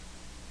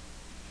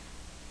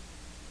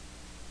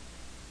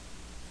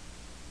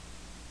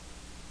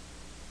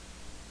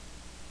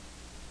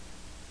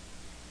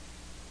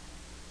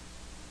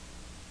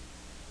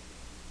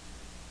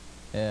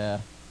Yeah.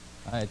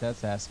 All right,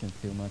 that's asking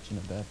too much in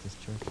a Baptist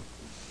church.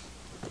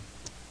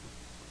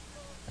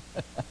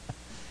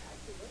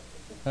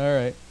 All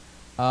right.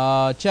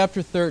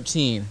 Chapter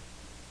 13.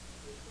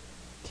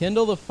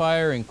 Kindle the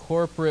fire in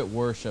corporate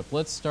worship.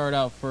 Let's start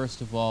out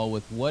first of all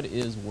with what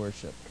is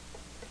worship?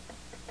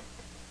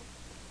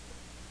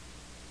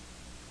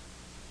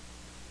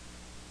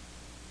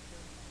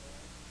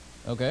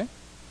 Okay.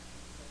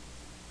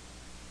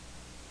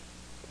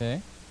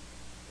 Okay.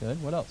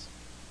 Good. What else?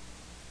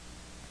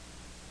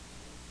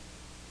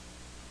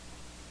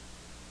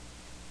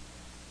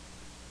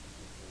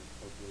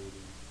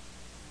 Appropriating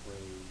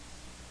praise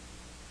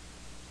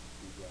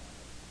to God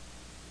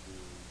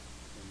through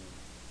singing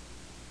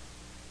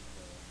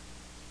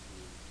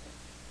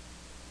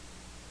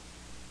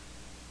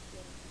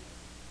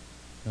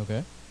and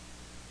Okay.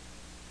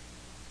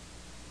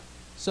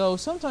 So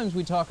sometimes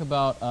we talk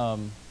about,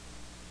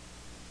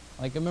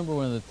 like I remember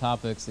one of the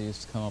topics that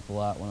used to come up a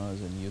lot when I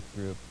was in youth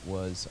group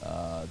was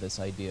this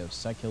idea of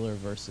secular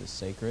versus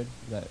sacred.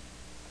 Does that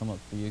come up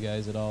for you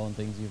guys at all in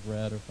things you've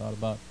read or thought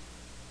about?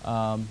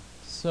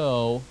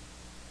 So,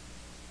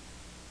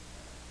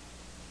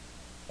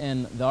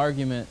 and the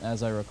argument,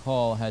 as I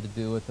recall, had to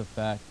do with the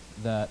fact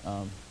that,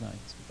 no,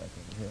 let's get back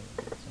over here.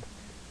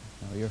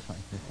 No, you're fine,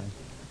 you're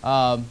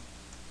fine.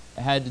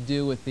 It had to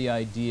do with the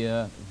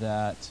idea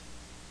that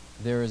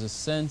there is a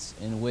sense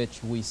in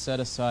which we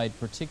set aside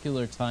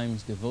particular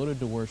times devoted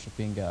to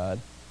worshiping God,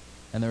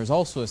 and there is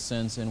also a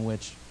sense in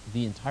which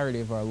the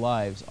entirety of our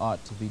lives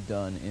ought to be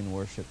done in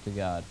worship to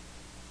God.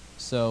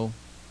 So,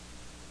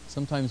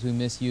 sometimes we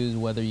misuse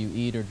whether you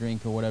eat or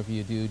drink or whatever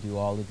you do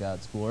all to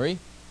God's glory,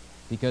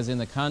 because in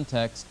the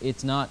context,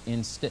 it's not,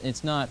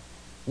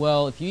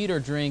 well, if you eat or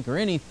drink or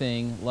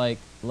anything, like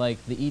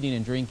the eating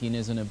and drinking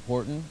isn't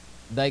important.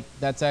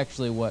 That's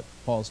actually what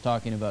Paul's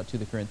talking about to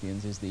the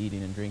Corinthians, is the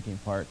eating and drinking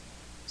part.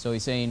 So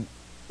he's saying,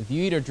 if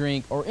you eat or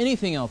drink or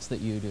anything else that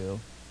you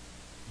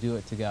do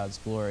it to God's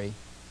glory.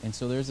 And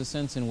so there's a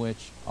sense in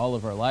which all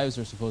of our lives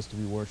are supposed to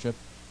be worship.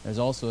 There's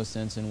also a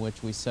sense in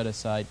which we set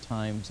aside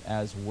times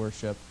as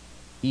worship,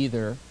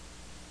 either,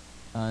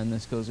 and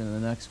this goes into the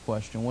next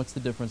question, what's the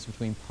difference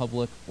between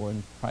public or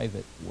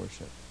private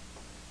worship?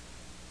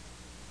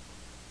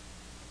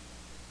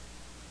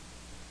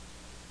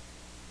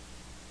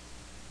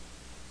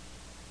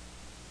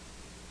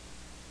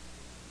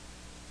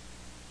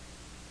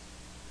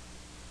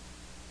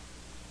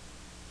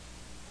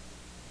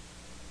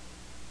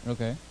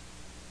 Okay.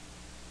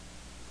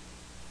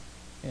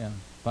 Yeah,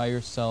 by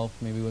yourself,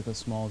 maybe with a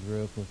small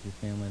group, with your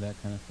family, that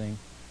kind of thing.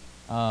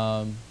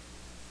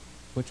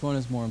 Which one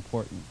is more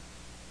important?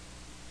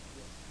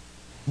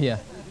 Yeah,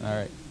 all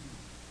right.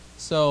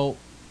 So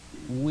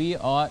we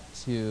ought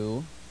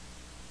to,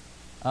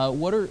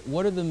 what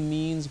are the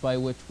means by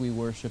which we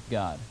worship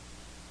God?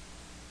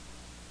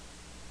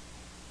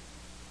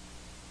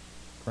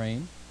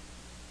 Praying.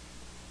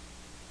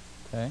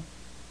 Okay.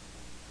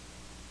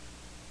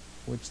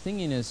 Which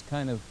singing is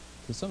kind of,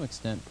 to some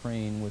extent,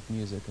 praying with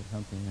music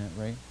accompanying it,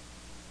 right?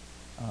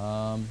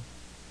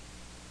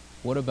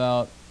 What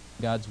about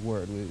God's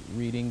Word?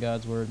 Reading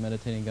God's Word,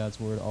 meditating God's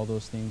Word, all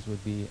those things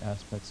would be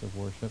aspects of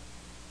worship.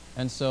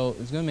 And so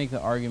it's going to make the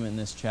argument in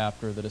this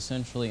chapter that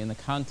essentially in the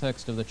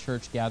context of the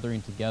church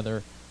gathering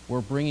together,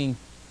 we're bringing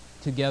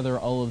together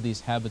all of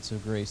these habits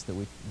of grace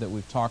that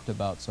we've talked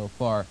about so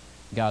far.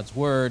 God's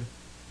Word,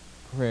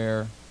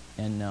 prayer,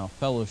 and now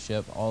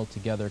fellowship, all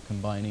together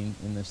combining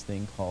in this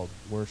thing called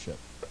worship.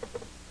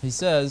 He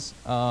says,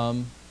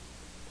 or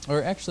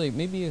actually,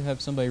 maybe you have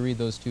somebody read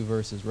those two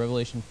verses,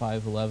 Revelation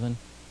 5:11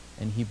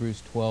 and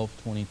Hebrews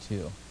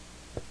 12:22.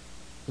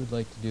 Who'd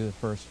like to do the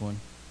first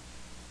one?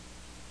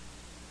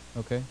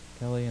 Okay,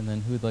 Kelly, and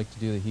then who'd like to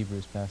do the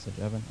Hebrews passage?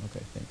 Evan?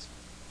 Okay, thanks.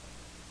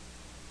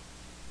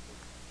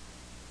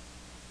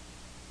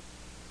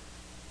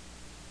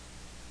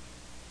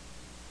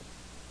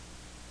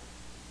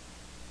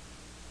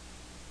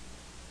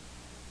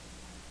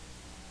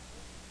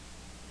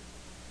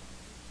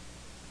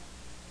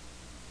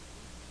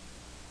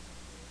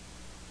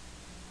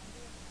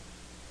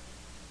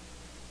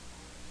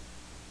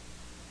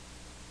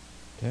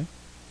 Okay.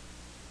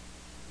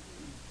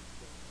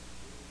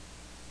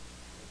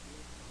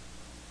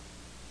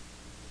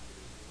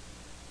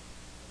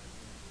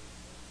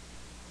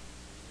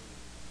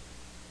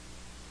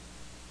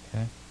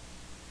 Okay.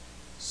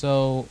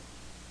 So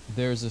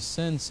there's a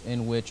sense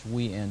in which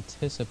we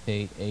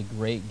anticipate a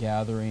great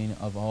gathering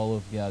of all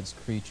of God's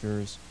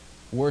creatures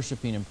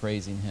worshiping and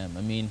praising Him.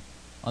 I mean,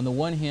 on the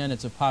one hand,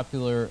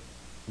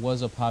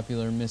 was a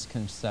popular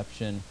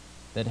misconception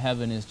that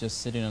heaven is just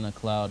sitting on a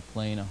cloud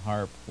playing a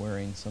harp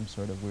wearing some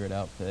sort of weird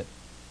outfit.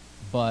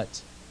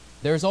 But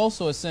there's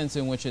also a sense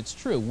in which it's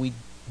true. We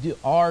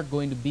are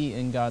going to be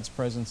in God's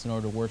presence in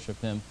order to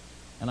worship Him.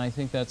 And I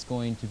think that's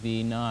going to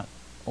be not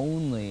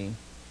only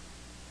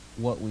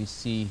what we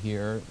see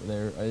here.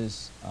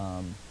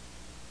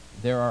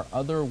 There are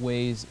other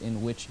ways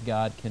in which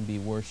God can be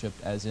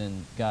worshipped, as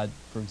in God,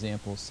 for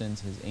example,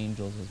 sends His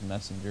angels as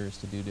messengers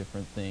to do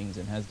different things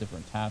and has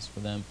different tasks for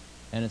them.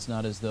 And it's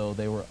not as though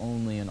they were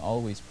only and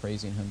always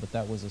praising him, but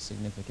that was a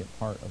significant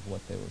part of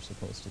what they were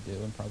supposed to do,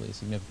 and probably a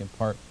significant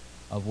part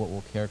of what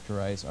will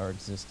characterize our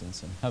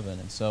existence in heaven.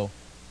 And so,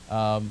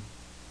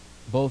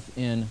 both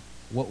in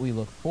what we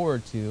look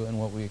forward to and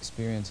what we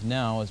experience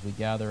now as we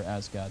gather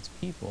as God's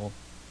people,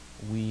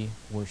 we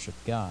worship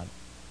God.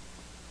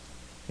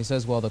 He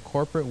says, while the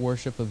corporate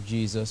worship of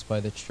Jesus by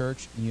the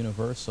church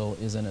universal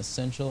is an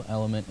essential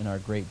element in our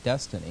great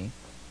destiny,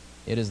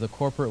 it is the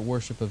corporate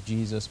worship of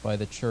Jesus by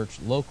the church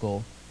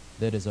local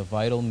that is a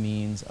vital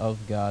means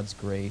of God's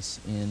grace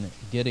in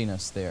getting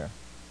us there.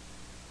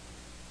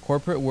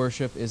 Corporate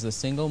worship is the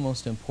single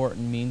most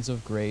important means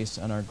of grace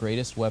and our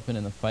greatest weapon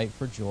in the fight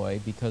for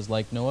joy, because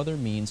like no other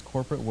means,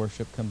 corporate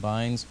worship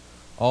combines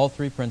all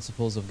three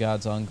principles of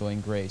God's ongoing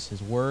grace: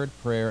 His Word,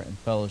 prayer, and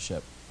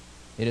fellowship.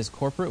 It is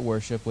corporate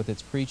worship with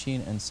its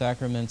preaching and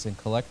sacraments and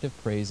collective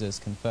praises,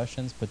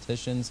 confessions,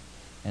 petitions,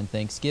 and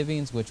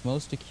thanksgivings, which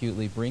most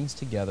acutely brings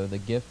together the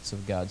gifts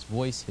of God's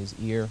voice, His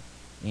ear,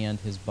 and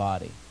His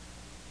body.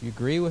 Do you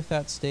agree with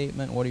that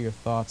statement? What are your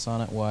thoughts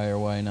on it? Why or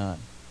why not?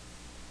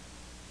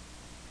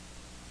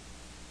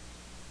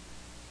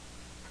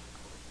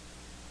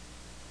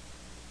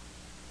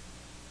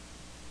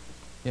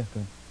 Yeah,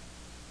 good.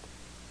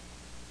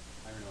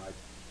 I don't know.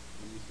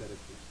 When you said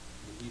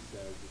when he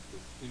says it's the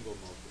single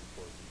most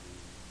important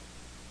means,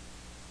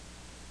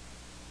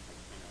 I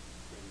kind of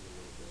cringed a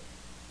little bit,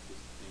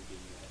 just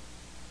thinking that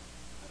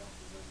I don't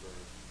remember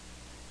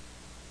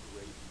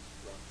great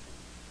instruction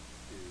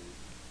to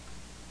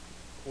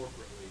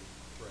corporately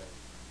pray.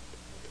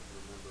 I just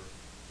remember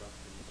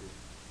instruction to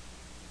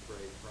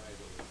pray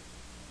privately.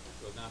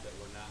 So not that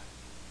we're not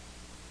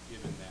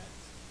given that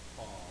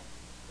call,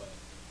 but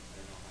I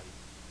don't know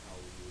how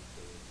we would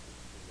say it.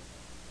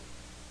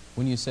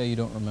 When you say you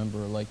don't remember,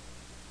 like...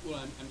 Well,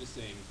 I'm just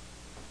saying,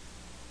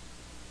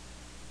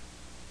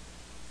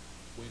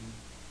 when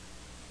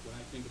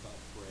I think about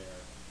prayer,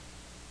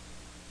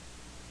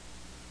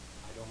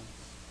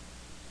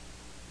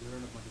 there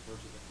aren't a bunch of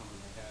verses that come in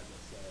my head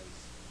that says,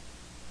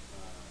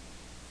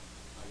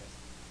 I guess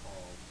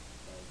Paul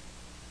tells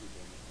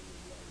people in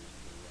his letters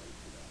to write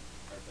to them,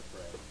 or to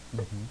pray.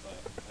 Mm-hmm.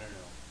 But I don't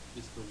know,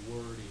 just the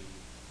wording,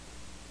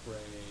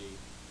 pray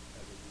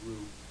as a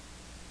group,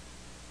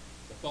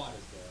 the thought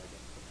is there, I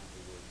guess, but not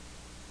the word.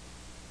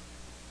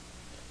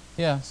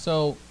 Yeah,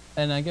 so,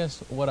 and I guess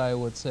what I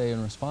would say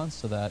in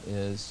response to that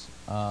is,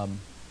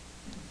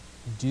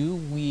 do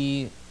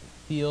we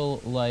feel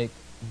like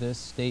this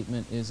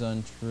statement is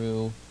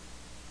untrue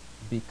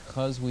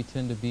because we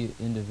tend to be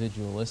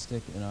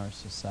individualistic in our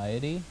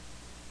society,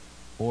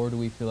 or do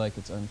we feel like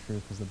it's untrue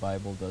because the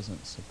Bible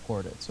doesn't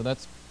support it? So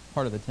that's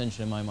part of the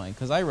tension in my mind,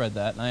 because I read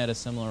that and I had a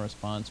similar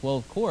response. Well,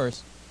 of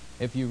course,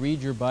 if you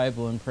read your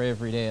Bible and pray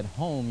every day at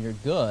home, you're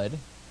good,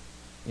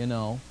 you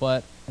know,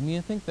 but I mean,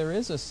 I think there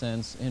is a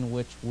sense in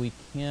which we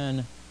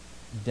can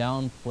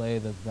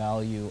downplay the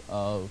value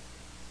of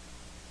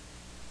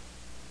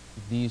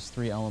these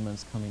three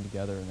elements coming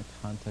together in the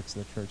context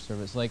of the church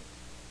service. Like,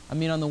 I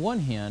mean, on the one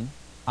hand,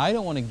 I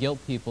don't want to guilt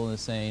people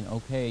into saying,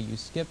 okay, you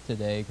skipped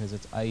today because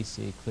it's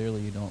icy,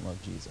 clearly you don't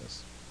love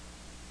Jesus.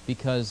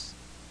 Because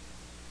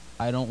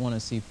I don't want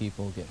to see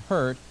people get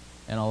hurt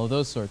and all of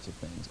those sorts of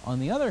things. On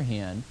the other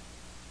hand,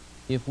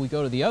 if we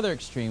go to the other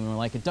extreme and we're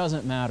like, it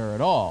doesn't matter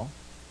at all,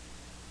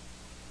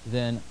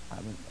 then,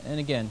 and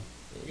again...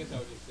 I guess I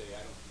would just say,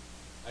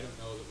 I don't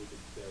know that we could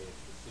say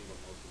it's the single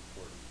most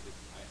important.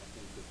 I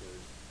think that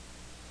there's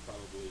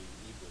probably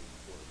equal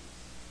importance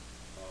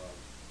of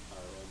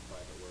our own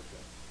private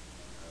worship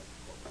and our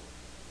corporate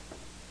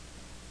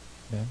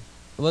worship. Okay.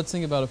 But let's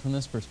think about it from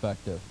this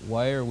perspective.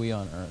 Why are we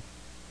on earth?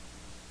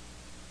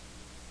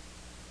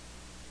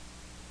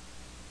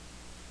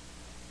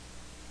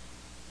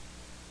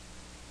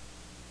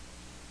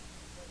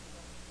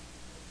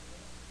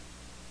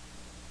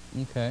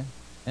 Okay.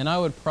 And I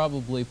would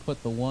probably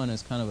put the one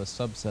as kind of a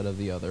subset of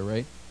the other,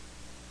 right?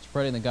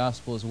 Spreading the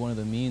gospel is one of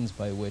the means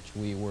by which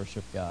we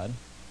worship God.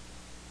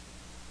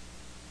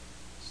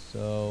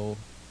 So,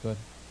 go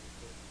ahead.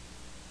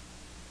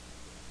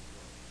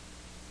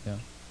 Yeah.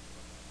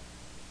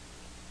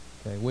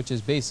 Okay, which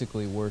is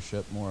basically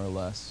worship, more or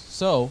less.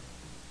 So,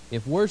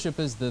 if worship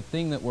is the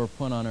thing that we're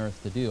put on earth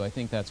to do, I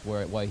think that's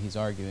why he's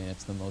arguing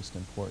it's the most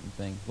important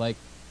thing. Like,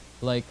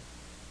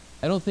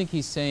 I don't think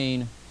he's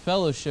saying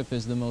fellowship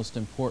is the most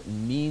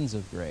important means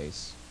of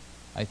grace.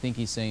 I think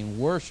he's saying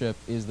worship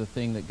is the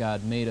thing that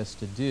God made us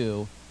to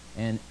do,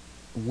 and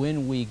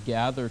when we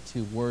gather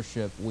to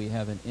worship, we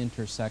have an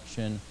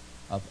intersection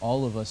of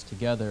all of us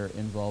together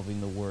involving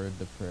the Word,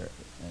 the prayer,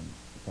 and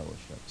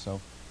fellowship. So,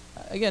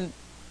 again,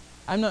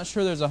 I'm not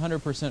sure there's a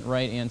 100%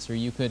 right answer.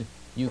 You could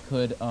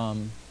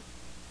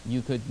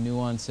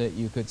nuance it.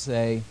 You could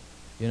say,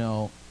 you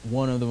know,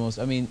 one of the most.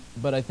 I mean,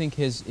 but I think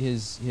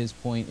his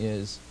point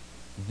is,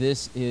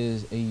 this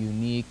is a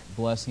unique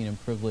blessing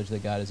and privilege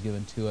that God has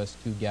given to us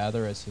to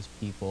gather as His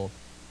people,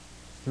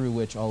 through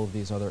which all of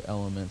these other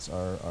elements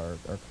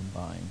are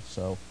combined.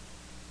 So,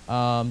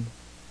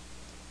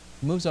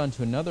 moves on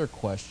to another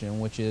question,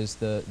 which is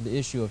the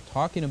issue of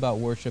talking about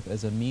worship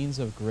as a means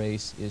of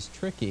grace is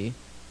tricky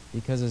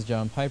because, as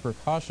John Piper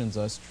cautions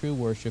us, true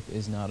worship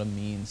is not a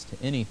means to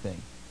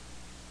anything.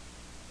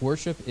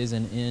 Worship is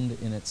an end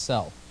in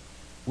itself.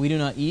 We do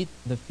not eat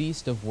the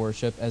feast of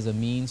worship as a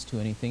means to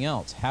anything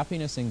else.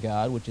 Happiness in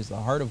God, which is the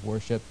heart of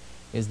worship,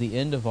 is the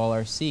end of all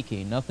our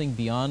seeking. Nothing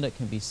beyond it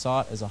can be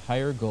sought as a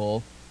higher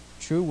goal.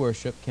 True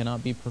worship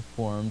cannot be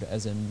performed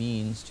as a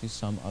means to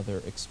some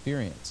other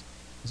experience.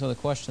 And so the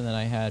question that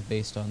I had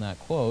based on that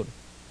quote,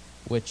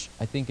 which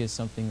I think is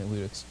something that we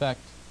would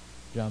expect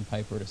John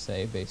Piper to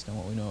say based on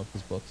what we know of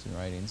his books and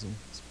writings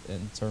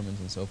and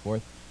sermons and so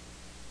forth,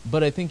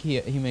 but I think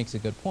he makes a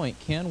good point.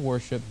 Can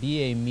worship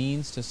be a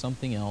means to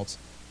something else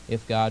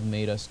if God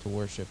made us to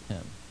worship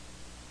Him?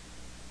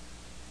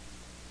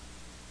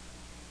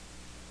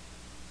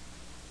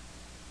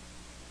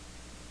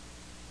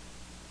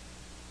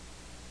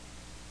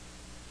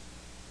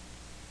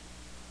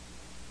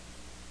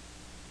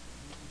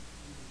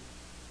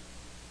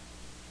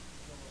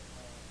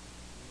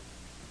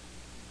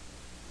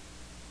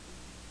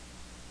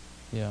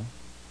 Yeah.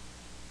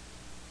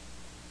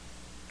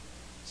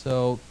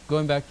 So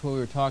going back to what we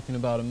were talking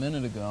about a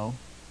minute ago,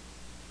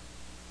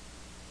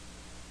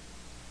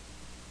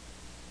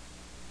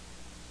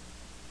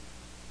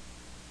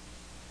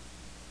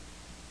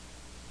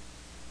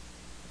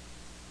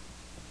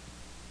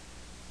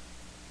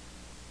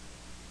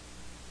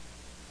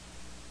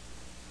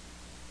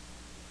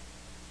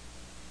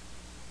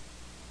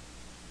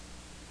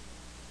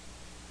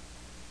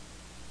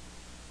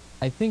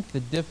 I think the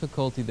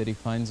difficulty that he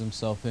finds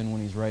himself in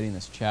when he's writing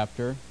this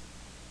chapter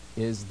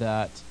is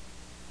that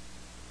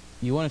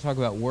you want to talk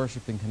about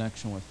worship in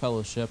connection with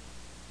fellowship,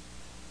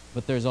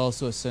 but there's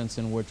also a sense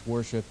in which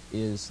worship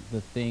is the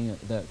thing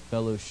that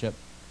fellowship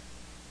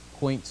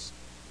points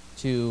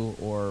to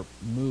or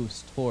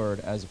moves toward,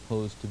 as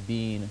opposed to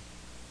being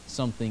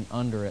something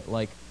under it.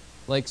 Like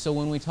so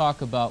when we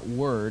talk about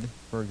word,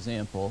 for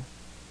example,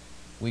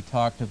 we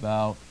talked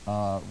about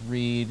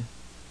read,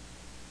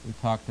 we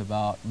talked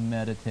about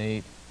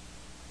meditate,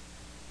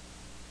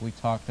 we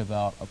talked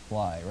about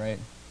apply, right?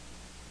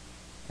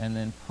 And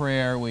then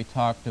prayer, we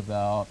talked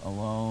about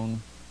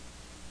alone,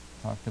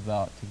 talked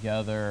about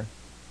together.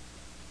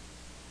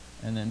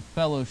 And then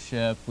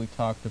fellowship, we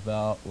talked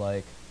about,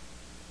 like,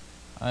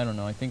 I don't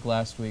know, I think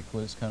last week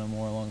was kind of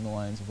more along the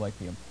lines of like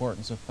the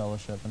importance of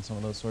fellowship and some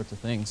of those sorts of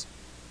things.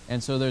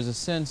 And so there's a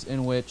sense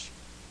in which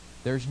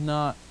there's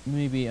not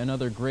maybe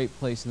another great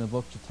place in the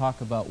book to talk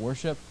about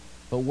worship,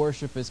 but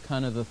worship is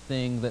kind of the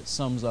thing that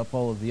sums up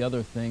all of the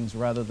other things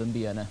rather than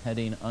being a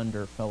heading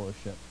under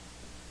fellowship.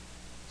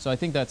 So I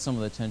think that's some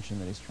of the tension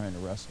that he's trying to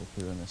wrestle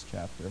through in this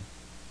chapter.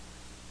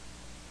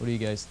 What do you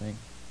guys think?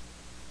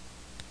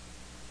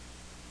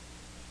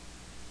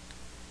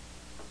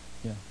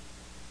 Yeah. I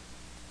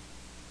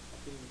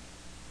think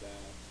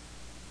that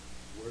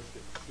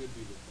worship should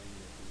be the thing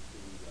that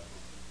consumes us.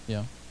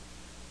 Yeah.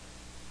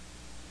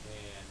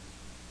 And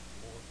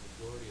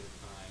majority of the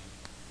time,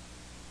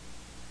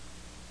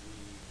 we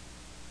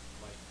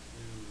might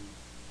do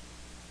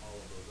all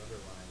of those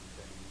underlying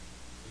things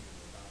even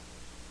without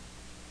it.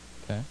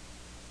 Okay.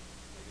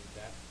 I think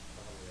that's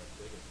probably our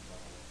biggest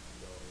problem.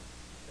 So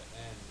the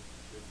end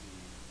should be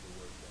the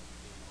worship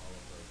in all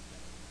of those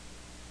things.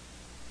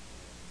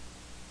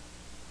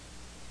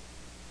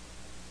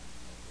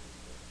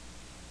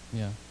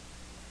 Yeah.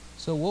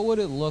 So what would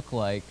it look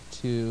like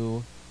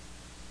to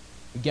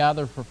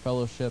gather for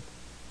fellowship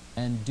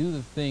and do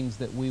the things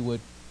that we would,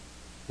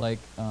 like,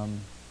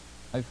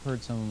 I've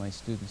heard some of my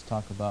students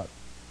talk about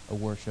a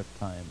worship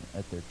time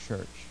at their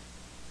church,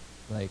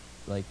 like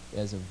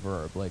as a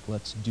verb, like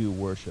let's do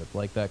worship,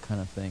 like that kind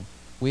of thing.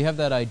 We have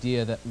that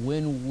idea that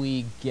when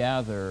we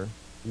gather,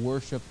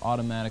 worship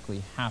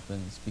automatically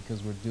happens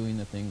because we're doing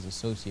the things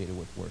associated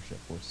with worship.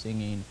 We're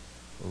singing,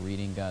 we're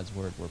reading God's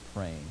Word, we're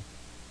praying.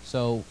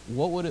 So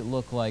what would it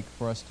look like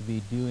for us to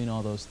be doing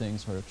all those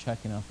things, sort of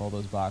checking off all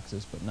those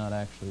boxes, but not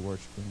actually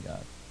worshiping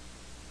God?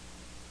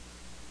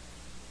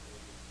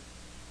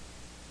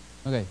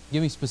 Okay,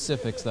 give me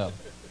specifics, though.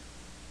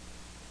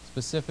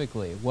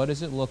 Specifically, what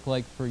does it look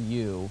like for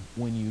you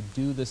when you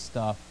do the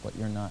stuff, but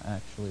you're not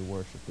actually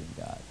worshiping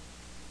God?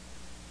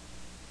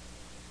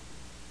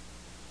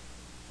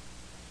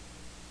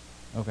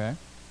 Okay.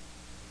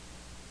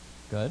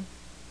 Good.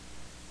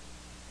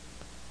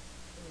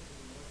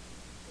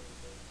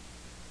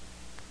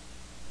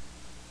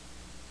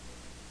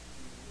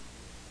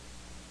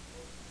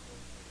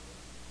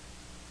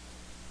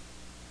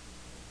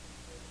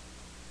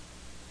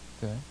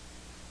 Okay.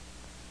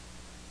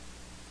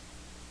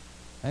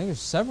 I think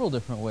there's several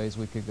different ways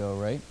we could go,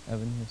 right?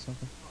 Evan, you have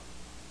something?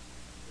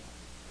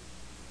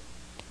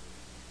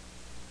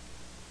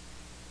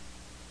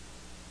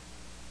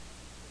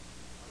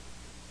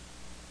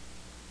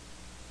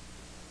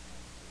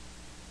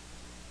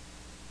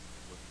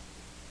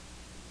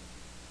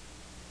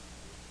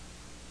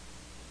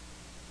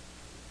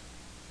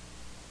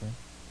 Okay.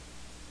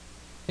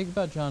 Think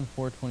about John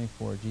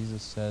 4:24.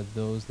 Jesus said,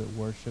 "Those that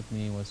worship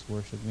me must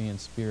worship me in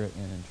spirit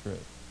and in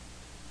truth."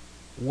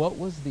 what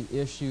was the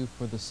issue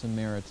for the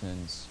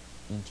Samaritans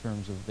in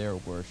terms of their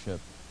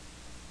worship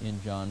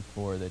in John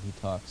 4 that he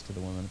talks to the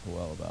woman at the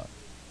well about?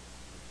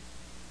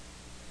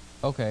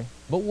 Okay,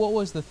 but what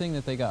was the thing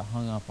that they got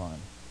hung up on?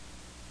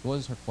 What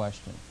was her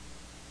question?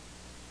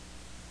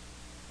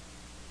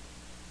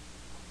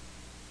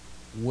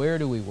 Where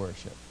do we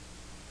worship?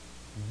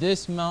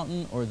 This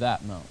mountain or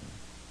that mountain?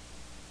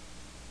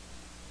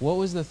 What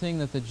was the thing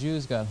that the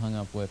Jews got hung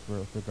up with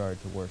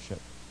regard to worship?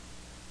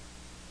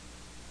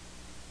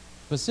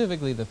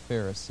 Specifically the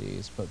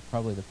Pharisees, but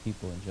probably the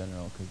people in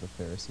general, because the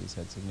Pharisees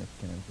had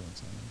significant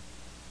influence on them.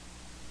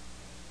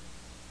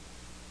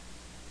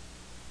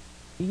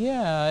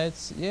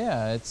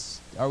 It's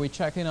are we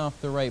checking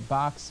off the right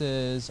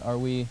boxes? Are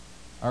we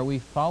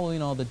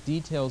following all the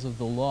details of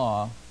the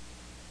law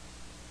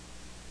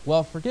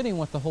while forgetting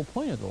what the whole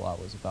point of the law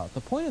was about?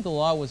 The point of the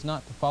law was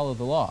not to follow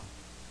the law.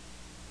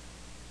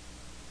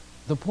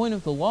 The point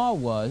of the law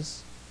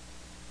was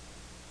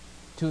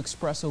to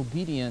express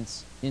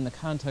obedience in the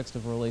context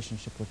of a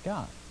relationship with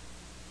God.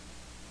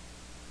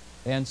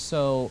 And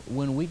so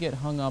when we get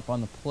hung up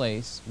on the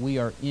place, we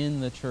are in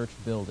the church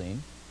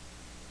building,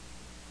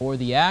 or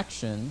the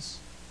actions,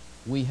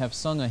 we have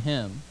sung a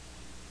hymn,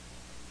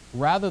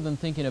 rather than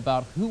thinking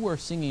about who we're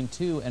singing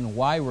to and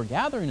why we're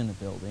gathering in the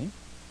building,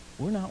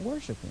 we're not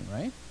worshiping,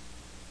 right?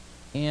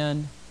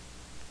 And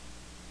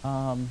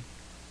I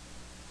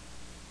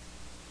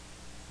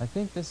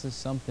think this is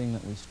something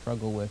that we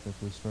struggle with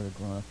if we sort of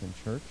grown up in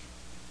church,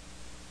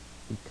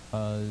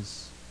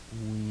 because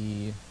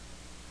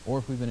or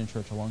if we've been in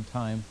church a long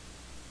time,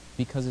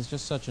 because it's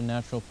just such a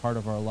natural part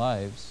of our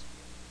lives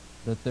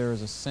that there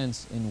is a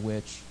sense in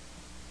which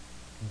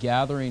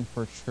gathering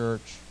for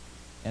church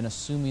and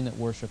assuming that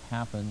worship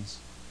happens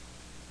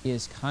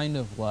is kind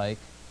of like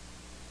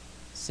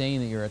saying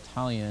that you're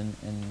Italian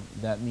and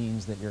that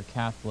means that you're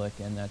Catholic,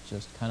 and that's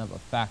just kind of a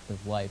fact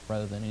of life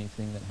rather than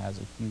anything that has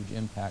a huge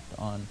impact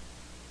on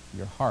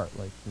your heart,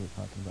 like we were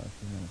talking about a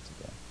few minutes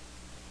ago.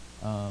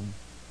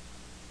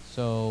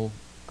 So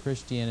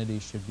Christianity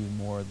should be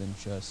more than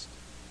just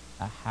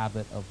a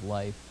habit of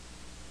life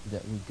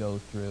that we go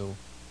through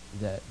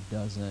that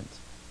doesn't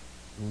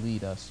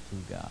lead us to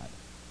God.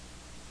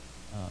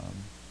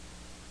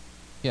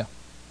 Yeah. I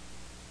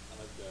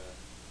like the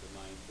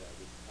mindset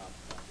that pops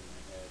back in my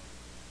head,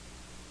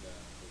 the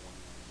one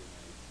Wednesday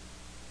night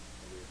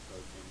when we were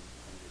approaching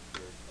under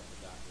church at the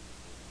doctor's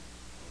appointment.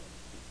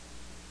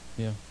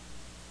 Yeah.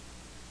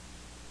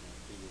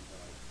 Thinking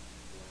about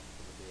the last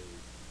couple of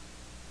days,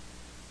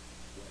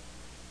 what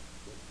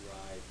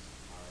drives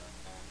our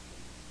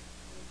actions,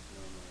 and it's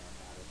normally our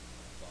habits,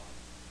 our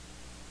thoughts,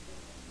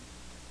 and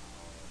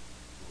our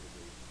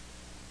motivation.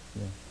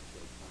 Yeah. And so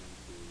trying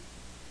to,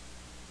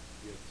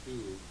 we have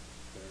two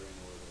that are in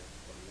order,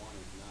 but one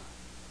is not.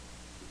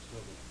 You're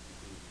still going to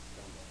continue to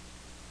stumble.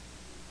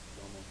 It's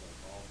almost like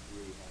all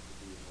three have to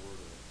be in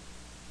order. You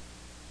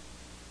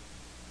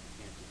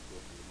can't just go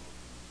through the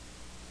motions.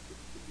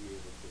 To be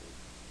able to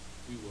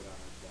do what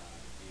honors God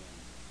and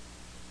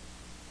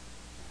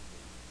not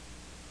fail.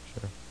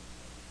 Sure.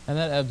 And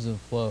that ebbs and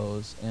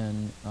flows,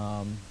 and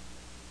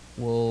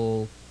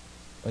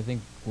I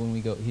think when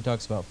we go, he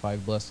talks about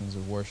 5 blessings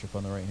of worship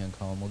on the right-hand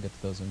column. We'll get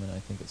to those in a minute.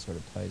 I think it sort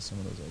of ties some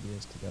of those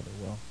ideas together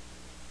well.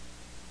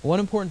 One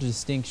important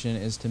distinction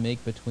is to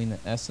make between the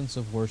essence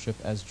of worship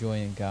as joy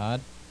in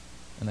God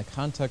and the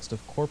context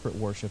of corporate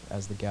worship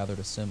as the gathered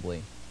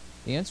assembly.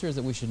 The answer is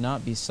that we should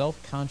not be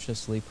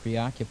self-consciously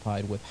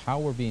preoccupied with how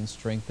we're being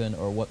strengthened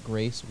or what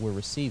grace we're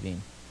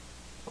receiving.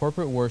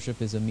 Corporate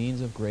worship is a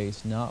means of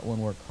grace, not when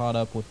we're caught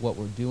up with what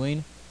we're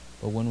doing,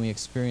 but when we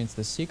experience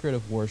the secret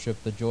of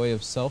worship, the joy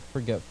of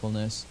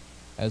self-forgetfulness,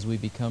 as we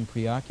become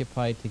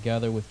preoccupied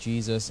together with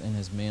Jesus and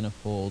his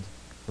manifold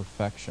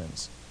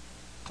perfections.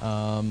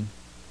 Do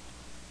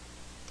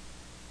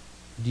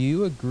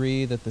you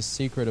agree that the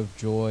secret of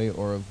joy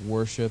or of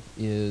worship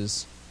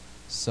is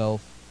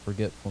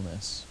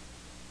self-forgetfulness?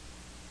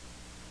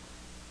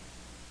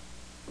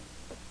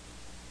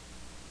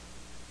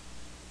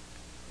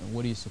 And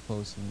what do you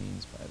suppose he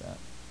means by that?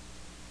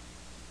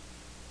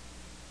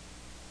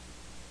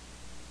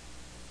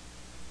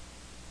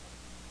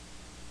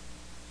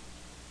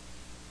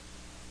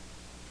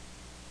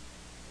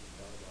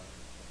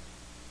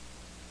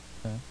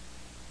 Okay.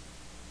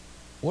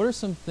 What are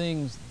some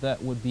things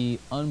that would be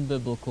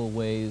unbiblical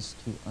ways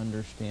to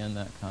understand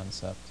that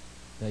concept,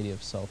 the idea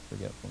of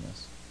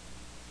self-forgetfulness?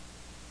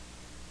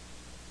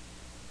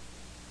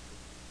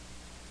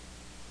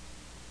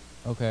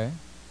 Okay.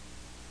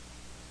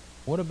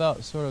 What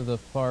about sort of the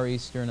Far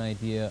Eastern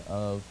idea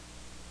of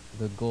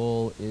the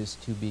goal is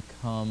to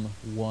become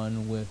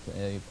one with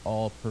a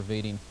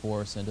all-pervading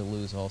force and to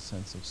lose all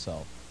sense of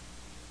self?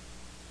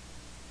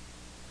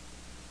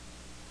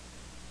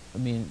 I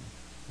mean,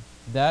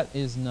 that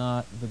is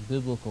not the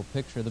biblical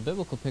picture. The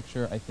biblical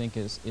picture, I think,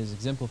 is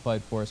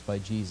exemplified for us by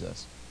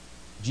Jesus.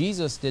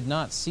 Jesus did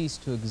not cease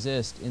to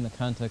exist in the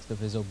context of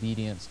his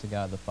obedience to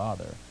God the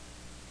Father.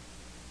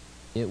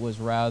 It was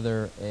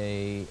rather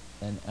an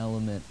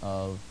element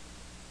of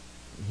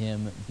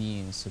him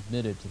being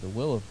submitted to the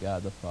will of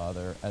God the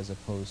Father, as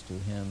opposed to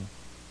him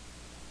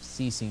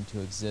ceasing to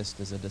exist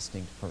as a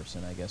distinct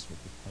person, I guess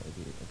would be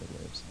probably a good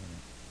way of saying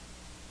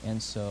it.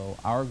 And so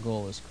our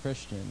goal as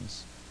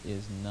Christians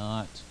is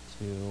not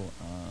to,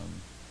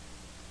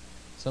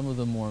 some of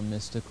the more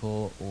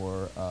mystical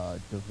or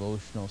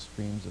devotional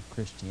streams of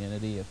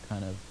Christianity have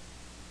kind of,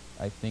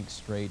 I think,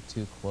 strayed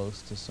too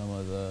close to some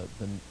of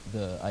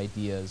the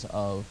ideas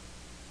of,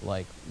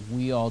 like,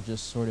 we all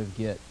just sort of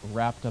get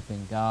wrapped up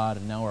in God,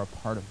 and now we're a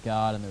part of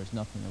God, and there's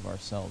nothing of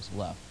ourselves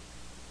left.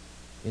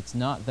 It's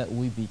not that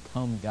we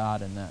become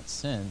God in that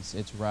sense.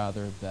 It's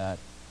rather that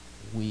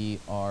we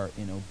are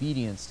in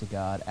obedience to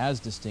God as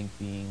distinct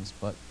beings,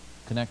 but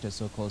connected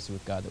so closely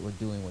with God that we're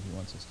doing what he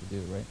wants us to do,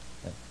 right?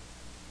 Yeah.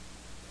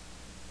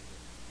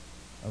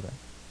 Okay.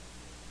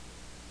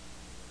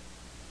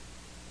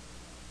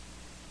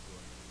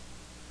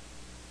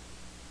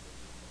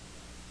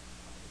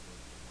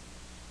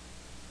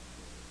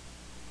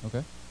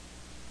 Okay.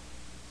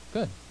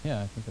 Good.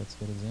 Yeah, I think that's a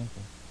good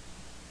example.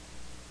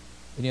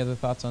 Any other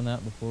thoughts on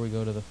that before we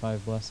go to the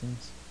 5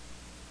 blessings?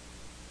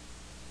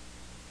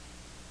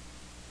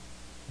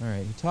 All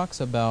right, he talks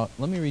about,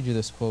 let me read you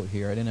this quote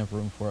here. I didn't have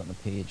room for it on the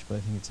page, but I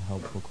think it's a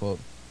helpful quote.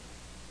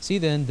 See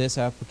then this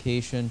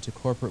application to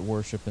corporate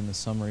worship in the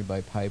summary by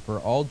Piper.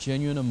 All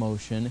genuine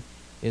emotion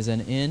is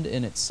an end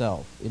in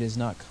itself. It is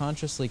not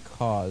consciously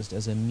caused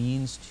as a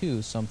means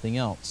to something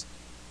else.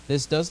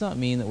 This does not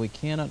mean that we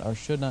cannot or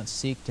should not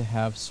seek to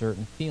have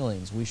certain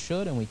feelings. We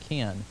should and we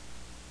can.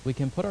 We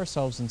can put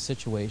ourselves in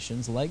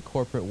situations like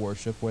corporate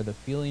worship where the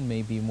feeling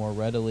may be more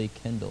readily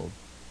kindled.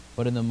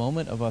 But in the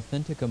moment of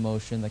authentic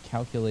emotion, the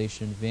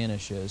calculation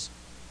vanishes.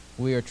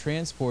 We are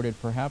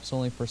transported, perhaps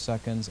only for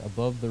seconds,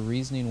 above the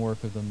reasoning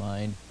work of the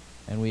mind,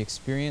 and we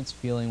experience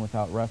feeling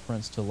without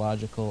reference to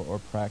logical or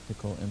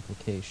practical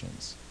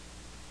implications.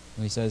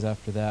 And he says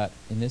after that,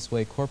 in this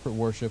way, corporate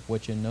worship,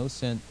 which in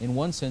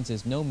one sense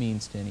is no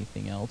means to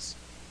anything else,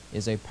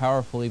 is a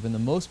powerful, even the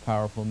most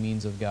powerful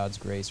means of God's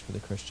grace for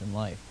the Christian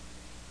life.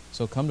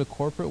 So come to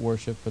corporate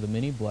worship for the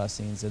many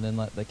blessings, and then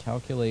let the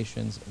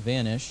calculations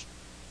vanish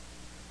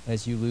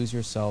as you lose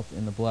yourself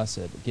in the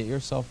blessed. Get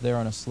yourself there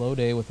on a slow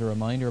day with a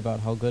reminder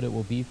about how good it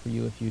will be for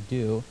you if you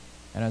do,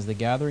 and as the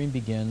gathering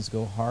begins,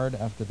 go hard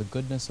after the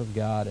goodness of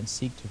God and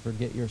seek to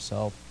forget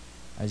yourself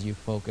as you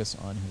focus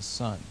on his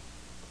Son.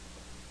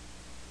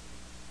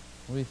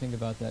 What do you think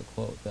about that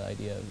quote, the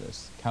idea of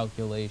this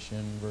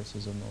calculation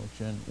versus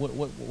emotion?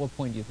 What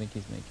point do you think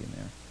he's making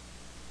there?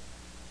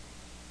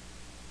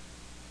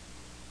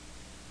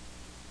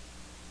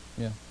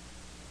 Yeah.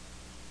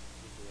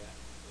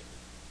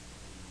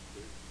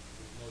 There's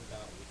no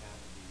doubt we have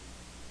to be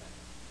content.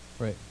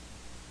 Right.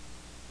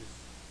 Just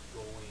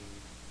going,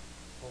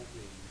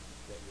 hoping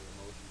that your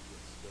emotions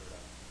get stirred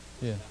up.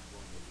 Yeah. It's not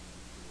going to lead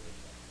you to wake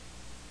up.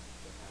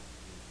 There has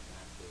to be an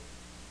active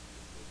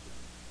decision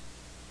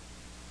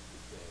to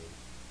say,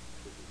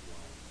 this is why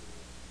I'm doing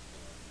it,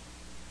 and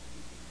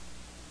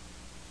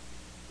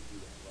to do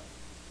that right.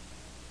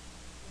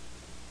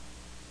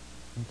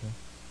 Okay.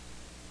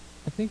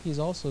 I think he's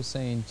also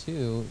saying,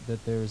 too,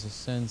 that there's a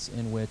sense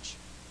in which,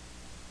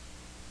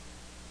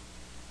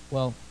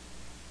 well,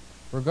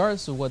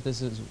 regardless of what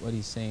this is, what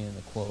he's saying in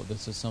the quote,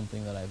 this is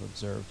something that I've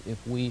observed.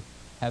 If we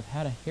have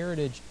had a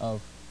heritage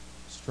of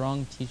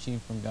strong teaching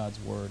from God's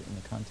Word in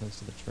the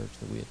context of the church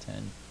that we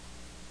attend,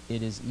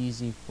 it is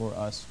easy for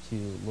us to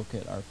look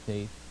at our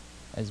faith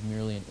as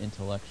merely an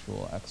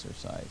intellectual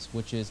exercise,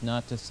 which is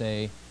not to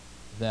say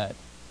that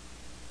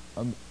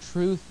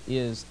truth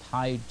is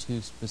tied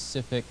to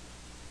specific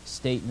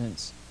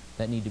statements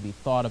that need to be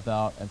thought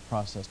about and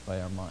processed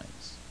by our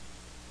minds.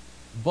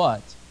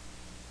 But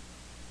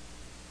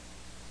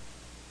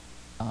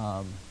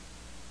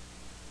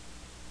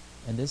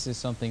and this is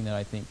something that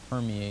I think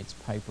permeates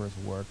Piper's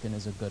work and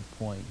is a good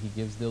point. He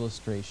gives the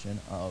illustration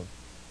of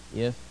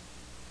if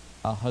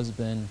a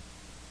husband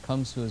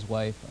comes to his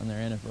wife on their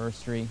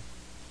anniversary,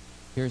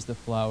 here's the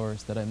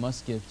flowers that I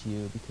must give to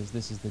you because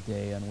this is the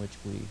day on which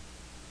we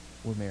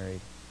were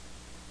married.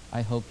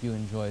 I hope you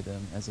enjoy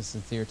them as a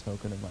sincere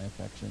token of my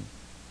affection.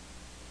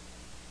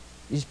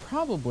 He's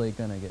probably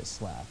going to get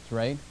slapped,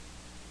 right?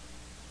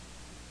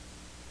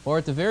 Or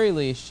at the very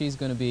least, she's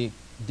going to be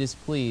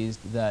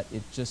displeased that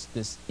it's just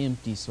this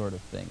empty sort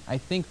of thing. I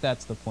think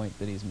that's the point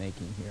that he's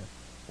making here.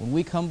 When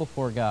we come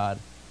before God,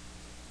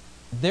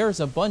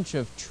 there's a bunch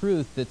of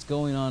truth that's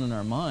going on in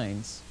our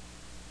minds,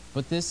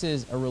 but this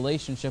is a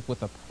relationship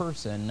with a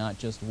person, not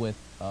just with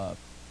a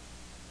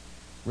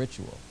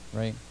ritual,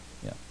 right?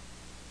 Yeah. So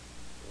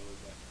is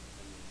that,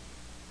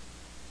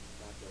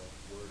 not the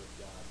Word of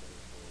God that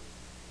is holy,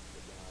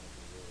 the God of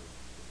the Word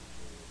that is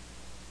holy,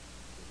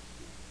 so to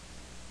speak.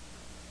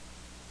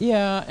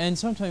 Yeah, and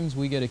sometimes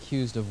we get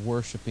accused of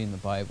worshiping the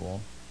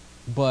Bible,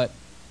 but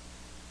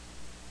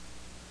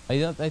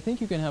I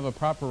think you can have a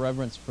proper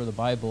reverence for the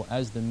Bible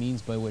as the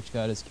means by which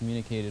God has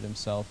communicated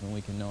himself and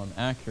we can know him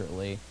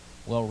accurately,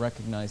 while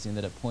recognizing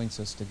that it points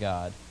us to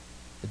God.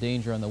 The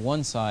danger on the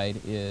one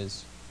side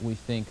is we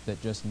think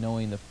that just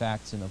knowing the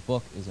facts in a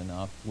book is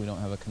enough. We don't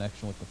have a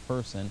connection with the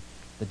person.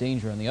 The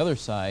danger on the other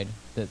side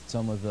that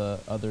some of the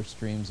other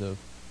streams of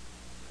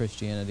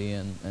Christianity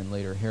and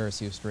later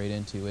heresy have strayed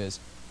into is,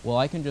 well,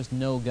 I can just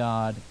know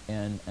God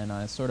and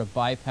I sort of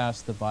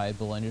bypass the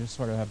Bible and you just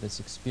sort of have this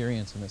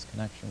experience and this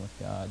connection with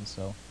God.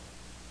 So,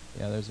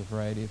 yeah, there's a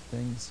variety of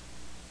things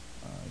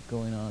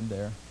going on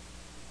there.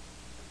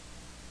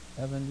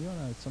 Evan, do you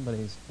want to,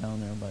 somebody's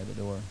down there by the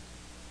door.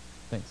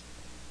 Thanks.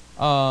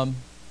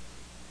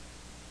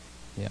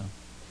 Yeah.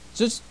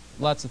 Just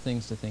lots of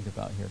things to think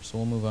about here, so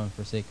we'll move on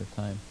for sake of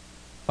time.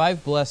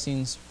 5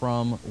 blessings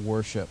from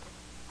worship.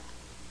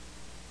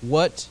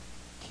 What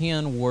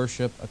can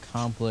worship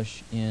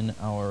accomplish in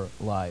our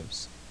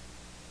lives?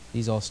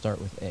 These all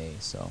start with A,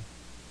 so.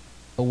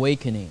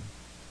 Awakening.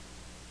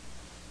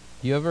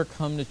 Do you ever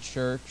come to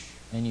church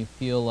and you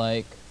feel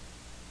like,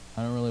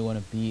 I don't really want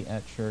to be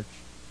at church?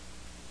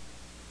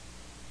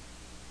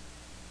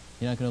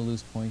 You're not going to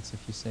lose points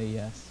if you say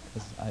yes,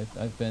 because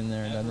I've been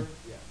there and done it.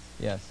 Yes.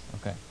 Yes,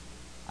 okay.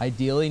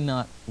 Ideally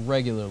not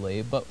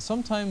regularly, but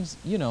sometimes,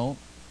 you know,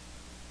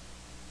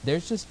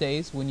 there's just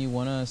days when you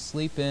want to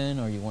sleep in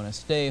or you want to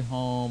stay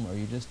home or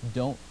you just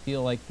don't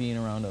feel like being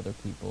around other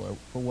people or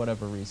for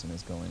whatever reason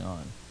is going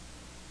on.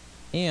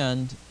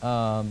 And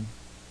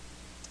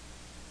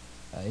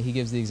he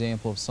gives the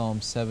example of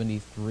Psalm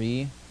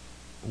 73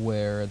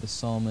 where the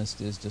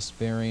psalmist is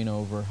despairing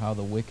over how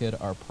the wicked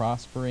are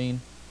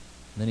prospering.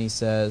 And then he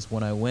says,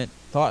 when I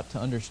thought to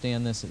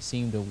understand this, it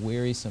seemed a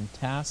wearisome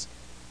task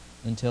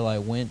until I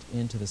went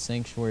into the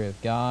sanctuary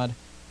of God.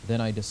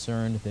 Then I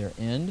discerned their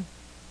end.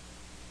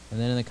 And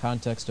then in the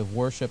context of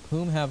worship,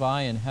 whom have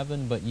I in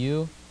heaven but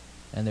you?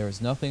 And there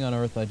is nothing on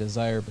earth I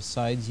desire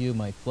besides you.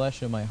 My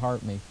flesh and my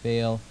heart may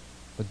fail,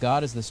 but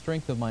God is the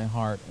strength of my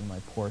heart and my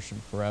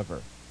portion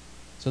forever.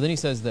 So then he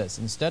says this,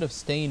 instead of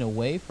staying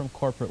away from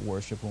corporate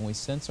worship when we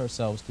sense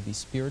ourselves to be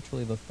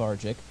spiritually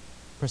lethargic,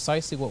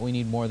 precisely what we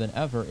need more than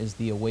ever is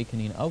the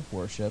awakening of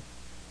worship,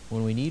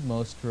 when we need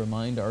most to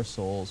remind our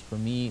souls, for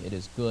me it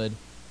is good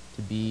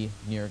to be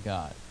near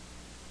God.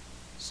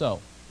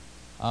 So,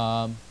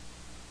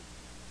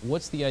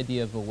 what's the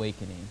idea of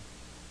awakening?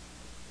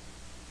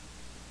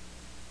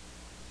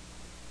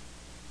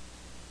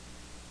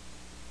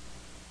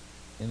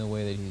 In the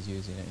way that he's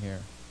using it here.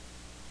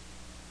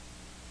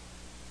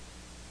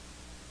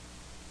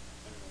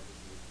 I don't know this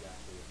is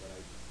exactly it, but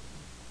I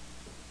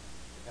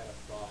had a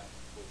thought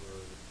over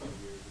the 10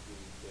 years of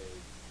being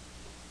saved.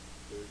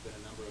 There's been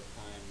a number of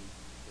times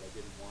that I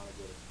didn't want to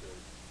go to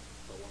church,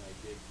 but when I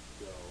did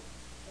go,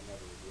 I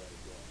never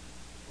regretted going.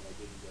 When I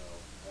didn't go,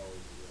 I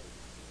always regretted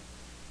not going.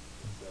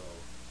 And so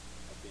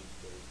I think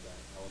there's that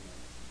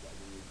element that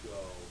when you go,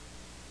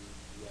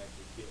 you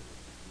actually get what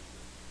you need.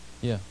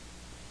 Yeah.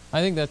 I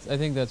think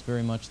that's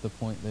very much the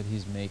point that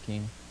he's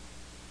making.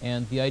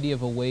 And the idea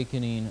of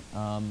awakening,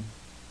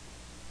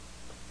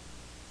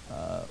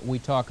 we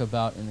talk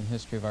about in the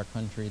history of our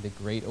country the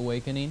Great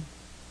Awakening,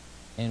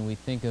 and we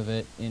think of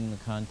it in the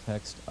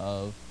context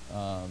of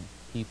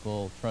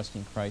people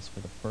trusting Christ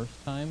for the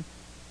first time.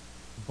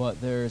 But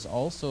there's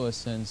also a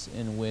sense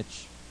in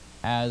which,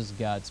 as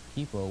God's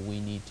people, we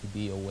need to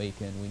be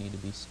awakened, we need to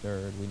be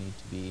stirred, we need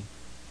to be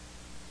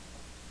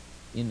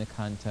in the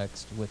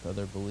context with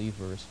other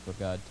believers for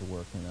God to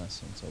work in us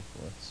and so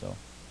forth. So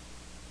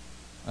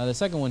the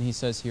second one he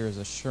says here is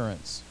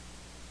assurance.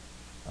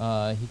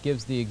 He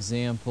gives the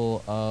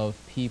example of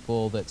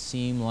people that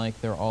seem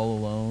like they're all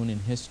alone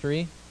in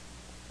history.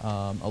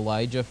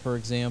 Elijah, for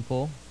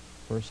example,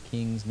 1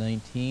 Kings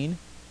 19.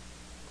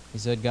 He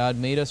said, God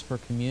made us for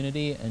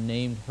community and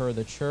named her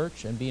the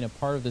church, and being a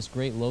part of this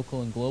great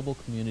local and global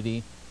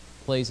community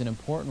plays an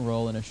important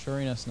role in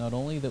assuring us not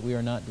only that we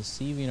are not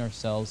deceiving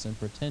ourselves and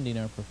pretending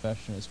our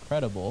profession is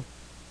credible,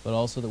 but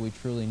also that we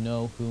truly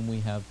know whom we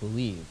have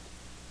believed.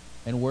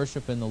 And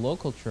worship in the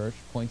local church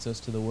points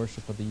us to the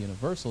worship of the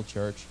universal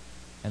church,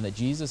 and that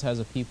Jesus has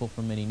a people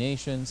from many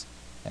nations,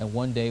 and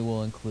one day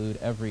will include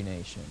every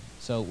nation.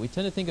 So we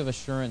tend to think of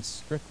assurance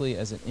strictly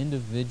as an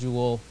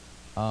individual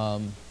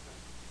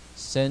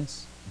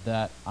sense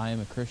that I am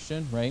a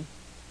Christian, right?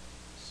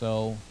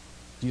 So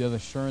do you have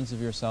assurance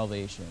of your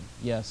salvation?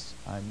 Yes,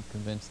 I'm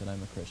convinced that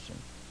I'm a Christian.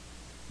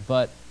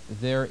 But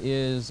there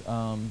is,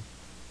 I'm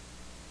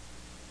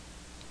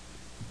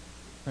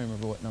trying to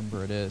remember what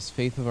number it is.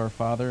 Faith of Our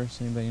Father. Does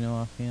anybody know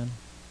offhand?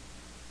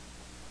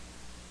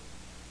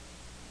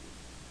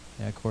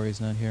 Yeah,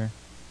 Corey's not here.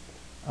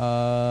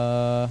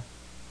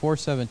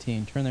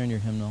 417. Turn there in your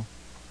hymnal.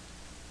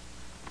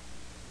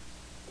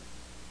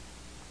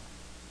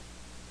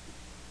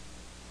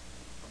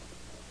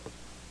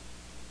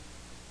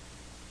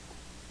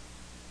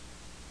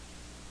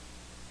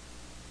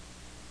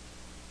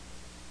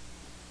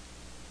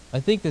 I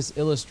think this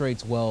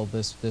illustrates well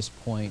this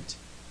point.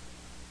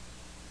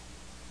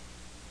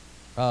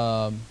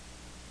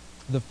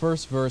 The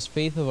first verse,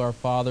 faith of our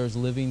fathers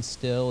living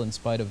still in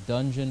spite of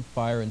dungeon,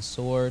 fire, and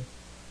sword.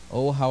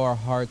 Oh, how our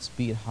hearts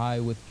beat high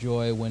with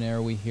joy whene'er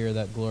we hear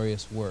that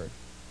glorious word.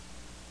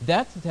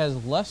 That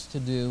has less to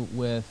do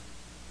with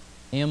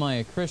am I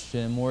a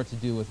Christian more to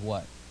do with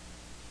what?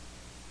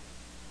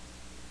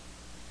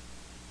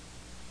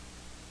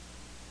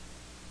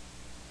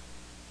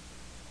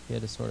 You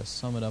had to sort of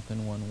sum it up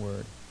in one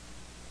word.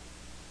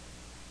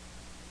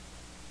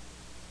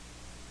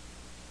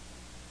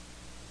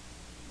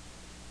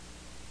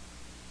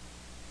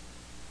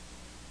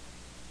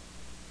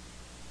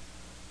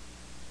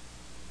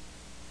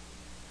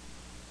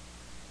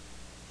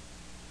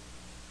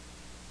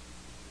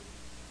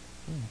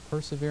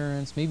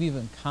 Perseverance, maybe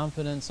even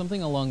confidence,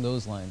 something along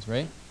those lines,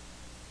 right?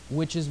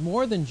 Which is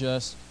more than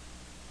just,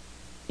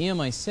 am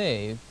I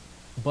saved,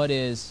 but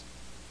is,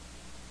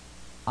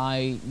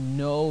 I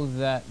know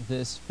that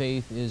this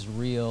faith is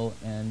real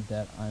and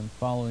that I'm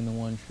following the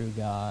one true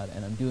God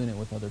and I'm doing it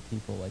with other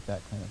people, like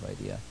that kind of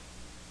idea.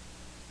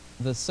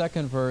 The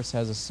second verse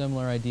has a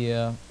similar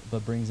idea,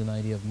 but brings an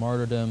idea of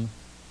martyrdom.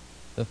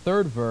 The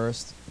third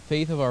verse,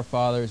 faith of our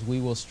fathers, we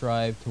will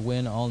strive to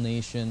win all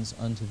nations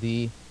unto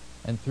thee,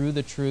 and through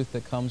the truth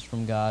that comes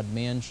from God,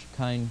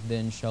 mankind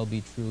then shall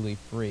be truly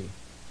free.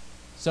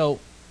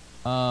 So,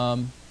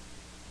 and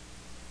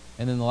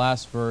then the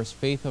last verse,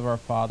 faith of our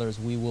fathers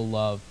we will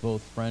love,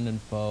 both friend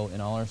and foe,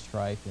 in all our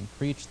strife, and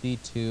preach thee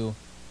too,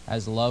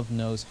 as love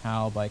knows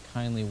how, by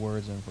kindly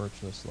words and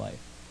virtuous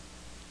life.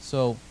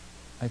 So,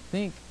 I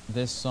think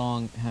this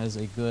song has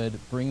a good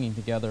bringing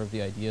together of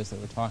the ideas that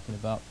we're talking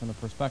about from the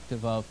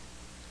perspective of,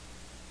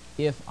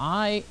 if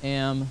I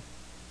am,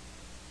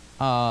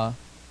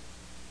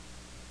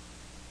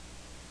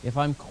 if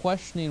I'm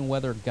questioning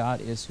whether God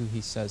is who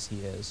he says he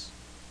is,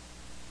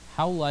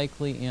 how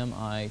likely am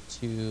I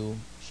to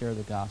share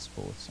the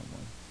gospel with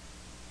someone?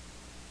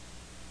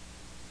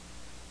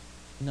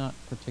 Not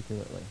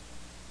particularly.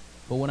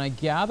 But when I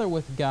gather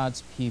with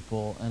God's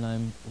people and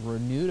I'm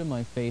renewed in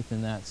my faith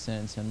in that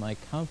sense, and my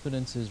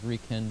confidence is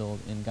rekindled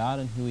in God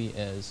and who he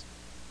is,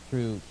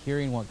 through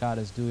hearing what God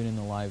is doing in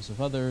the lives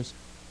of others,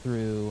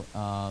 through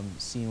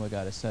seeing what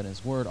God has said in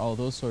his word, all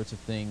those sorts of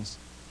things,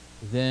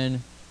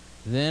 then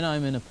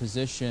I'm in a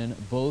position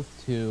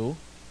both to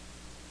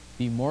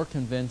be more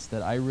convinced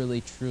that I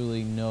really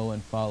truly know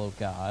and follow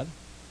God,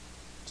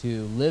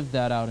 to live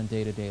that out in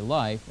day-to-day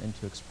life, and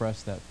to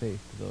express that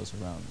faith to those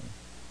around me.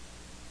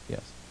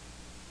 Yes?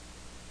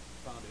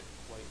 I found it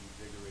quite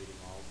invigorating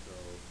also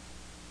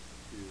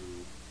to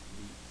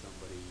meet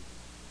somebody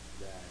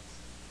that's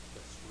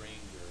a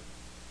stranger,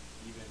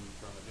 even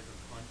from a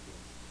different country.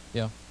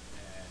 Yeah.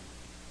 And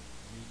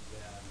meet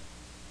them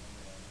and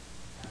then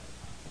have a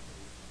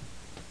conversation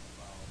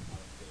about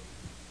our faith,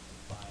 and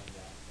find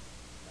that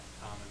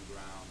common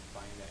ground,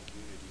 find that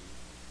unity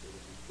with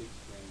a complete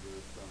stranger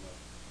from a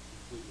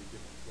completely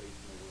different place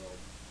in the world.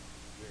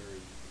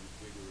 Very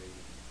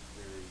invigorating,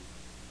 very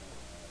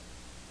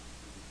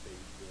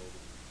faith-filled.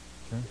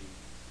 Sure. Think,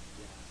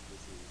 yes,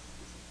 this is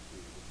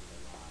true, this is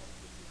alive,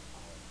 this is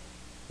powerful.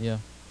 Yeah.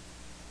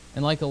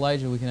 And like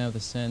Elijah, we can have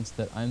the sense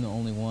that I'm the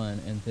only one,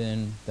 and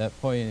then that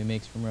point he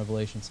makes from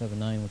Revelation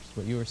 7:9, which is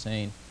what you were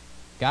saying,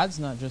 God's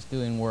not just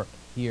doing work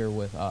here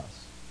with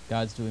us.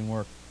 God's doing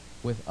work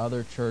with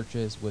other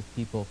churches, with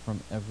people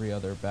from every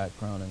other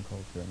background and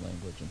culture and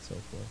language and so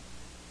forth.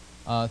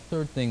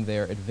 Third thing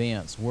there,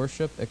 advance.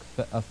 Worship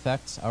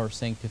affects our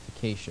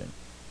sanctification.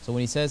 So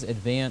when he says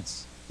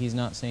advance, he's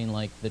not saying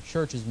like the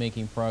church is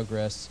making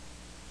progress,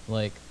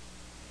 like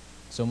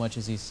so much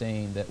as he's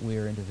saying that we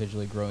are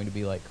individually growing to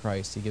be like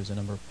Christ. He gives a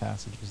number of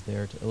passages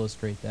there to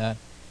illustrate that.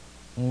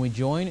 When we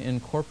join in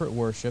corporate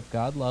worship,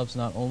 God loves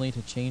not only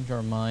to change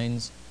our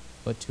minds,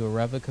 but to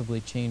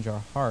irrevocably change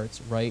our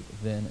hearts right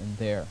then and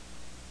there.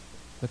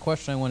 The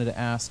question I wanted to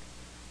ask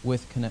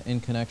in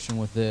connection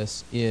with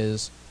this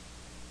is,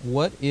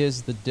 what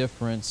is the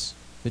difference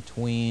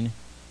between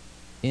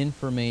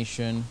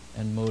information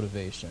and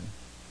motivation?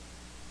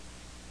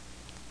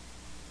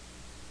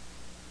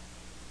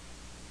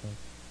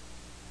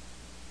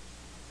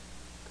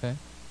 Okay.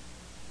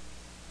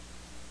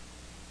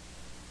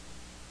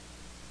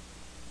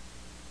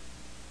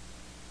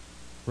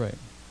 Right.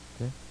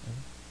 Okay.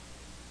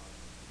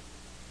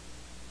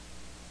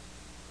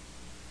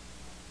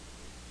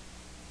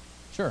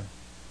 Sure.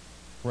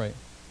 Right.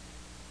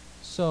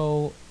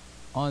 So,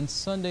 on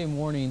Sunday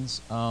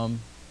mornings, I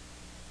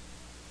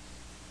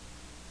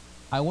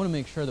want to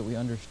make sure that we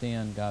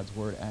understand God's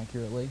Word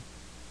accurately,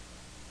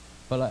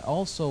 but I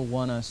also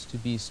want us to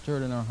be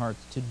stirred in our hearts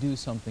to do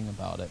something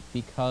about it,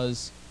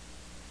 because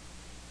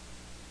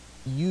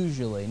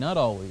usually, not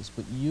always,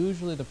 but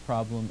usually the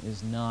problem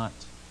is not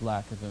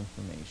lack of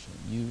information.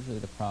 Usually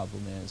the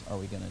problem is, are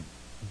we going to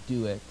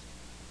do it,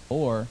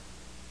 or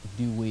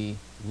do we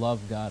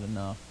love God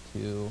enough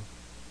to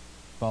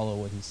follow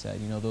what he said?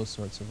 You know, those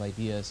sorts of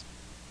ideas.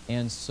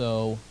 And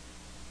so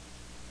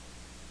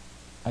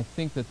I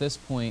think that this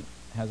point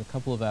has a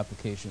couple of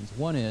applications.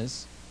 One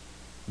is,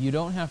 you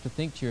don't have to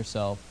think to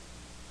yourself,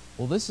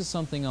 well, this is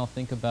something I'll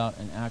think about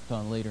and act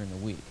on later in the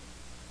week.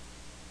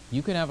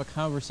 You can have a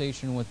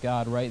conversation with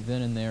God right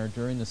then and there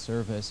during the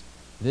service.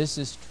 This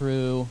is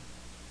true.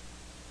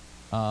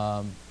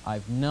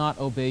 I've not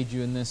obeyed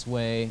you in this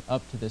way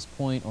up to this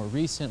point or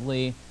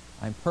recently.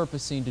 I'm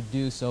purposing to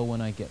do so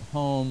when I get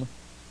home.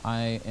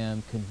 I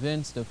am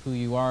convinced of who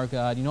you are,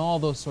 God. You know, all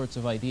those sorts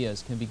of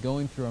ideas can be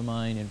going through our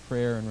mind in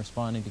prayer and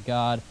responding to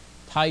God,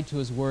 tied to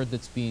His Word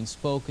that's being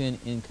spoken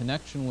in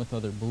connection with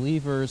other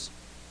believers,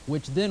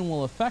 which then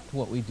will affect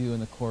what we do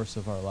in the course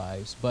of our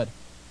lives. But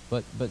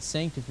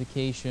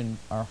sanctification,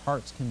 our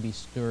hearts can be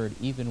stirred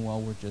even while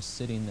we're just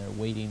sitting there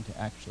waiting to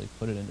actually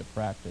put it into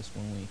practice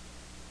when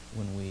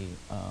we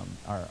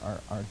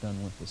are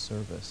done with the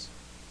service.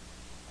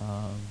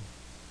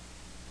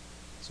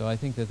 So I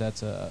think that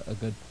that's a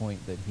good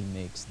point that he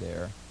makes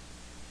there.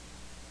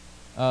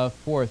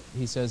 Fourth,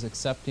 he says,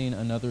 accepting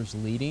another's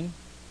leading.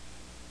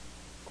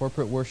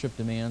 Corporate worship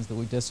demands that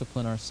we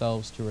discipline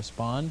ourselves to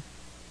respond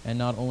and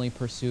not only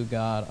pursue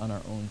God on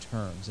our own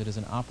terms. It is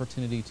an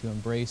opportunity to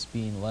embrace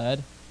being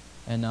led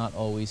and not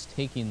always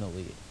taking the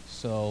lead.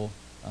 So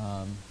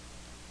I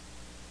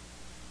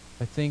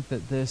think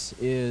that this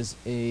is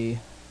an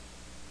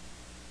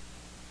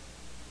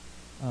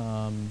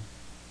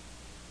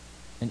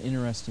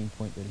interesting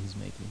point that he's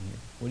making here.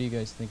 What do you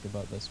guys think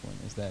about this one?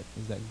 Is that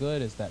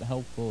good? Is that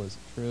helpful? Is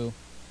it true?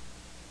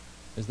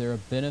 Is there a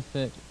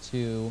benefit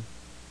to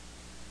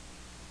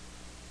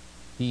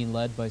being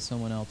led by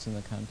someone else in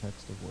the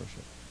context of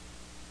worship?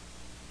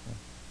 I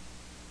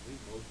think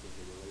most of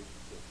the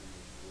relationships in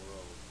this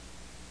world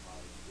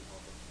are to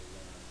help us to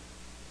learn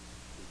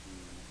to be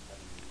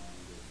heavenly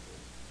minded,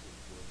 to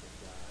worship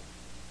God.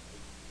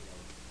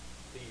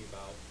 Thinking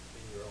about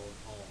in your own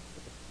home,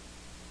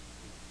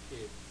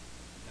 kids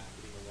not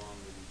getting along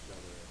with each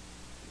other,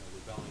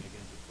 rebelling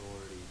against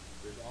authority.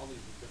 There's all these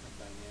different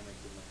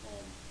dynamics in the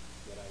home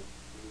that I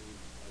believe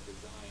are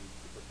designed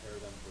to prepare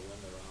them for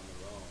when they're on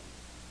their own.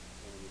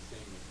 And in the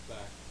same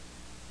respect,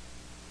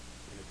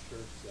 in a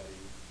church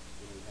setting,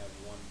 when we have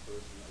one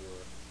person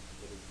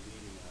that is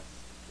leading us,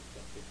 it's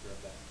that picture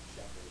of that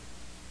shepherd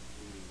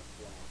leading the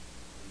flock.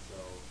 And so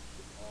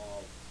it's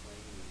all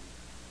training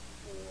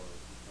for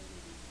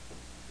eternity,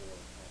 for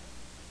heaven.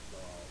 It's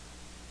all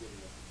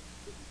giving us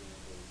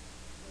examples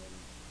and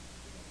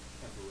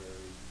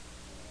temporary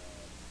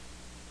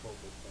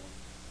focal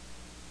points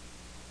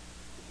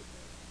to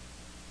prepare.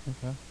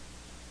 Okay.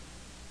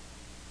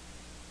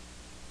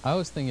 I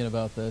was thinking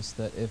about this,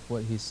 that if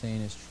what he's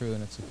saying is true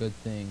and it's a good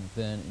thing,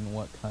 then in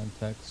what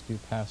context do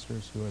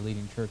pastors who are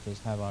leading churches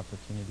have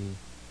opportunity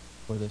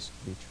for this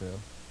to be true?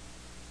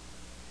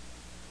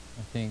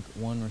 I think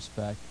one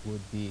respect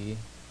would be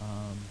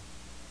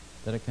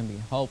that it can be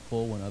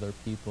helpful when other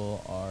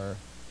people are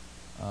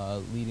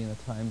leading the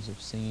times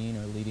of singing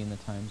or leading the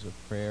times of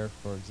prayer,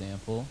 for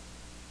example.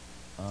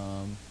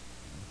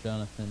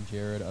 Jonathan,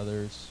 Jared,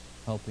 others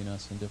helping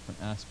us in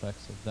different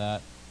aspects of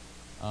that.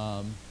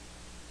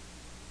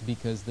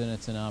 Because then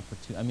it's an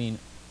opportunity.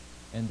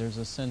 And there's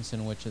a sense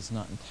in which it's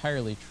not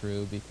entirely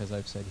true because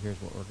I've said, here's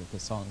what the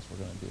songs we're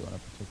going to do on a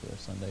particular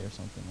Sunday or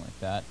something like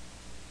that.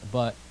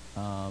 But,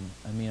 I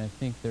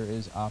think there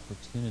is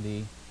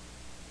opportunity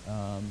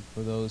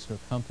for those who are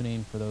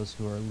accompanying, for those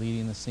who are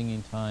leading the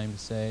singing time to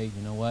say,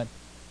 you know what,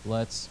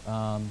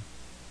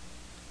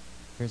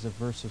 here's a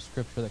verse of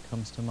Scripture that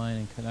comes to mind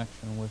in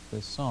connection with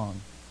this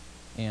song.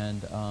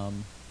 And,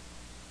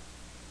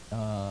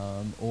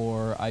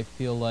 or I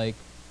feel like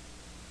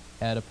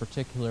at a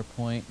particular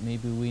point,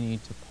 maybe we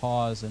need to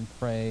pause and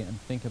pray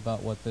and think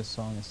about what this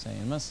song is saying.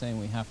 I'm not saying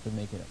we have to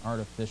make it an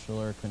artificial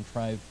or a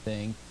contrived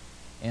thing.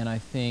 And I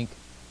think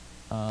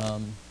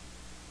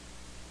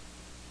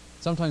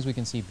sometimes we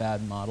can see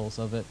bad models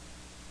of it,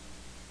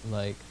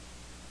 like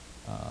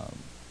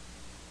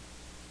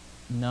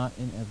not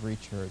in every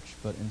church,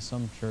 but in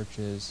some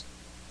churches,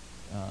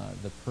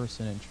 the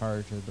person in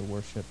charge of the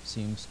worship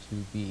seems to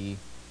be,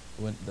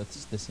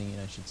 that's the singing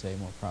I should say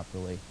more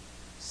properly,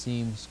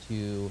 seems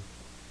to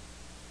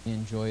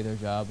enjoy their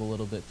job a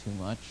little bit too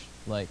much.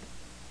 Like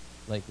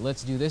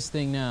let's do this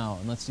thing now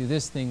and let's do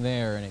this thing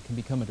there, and it can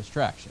become a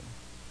distraction.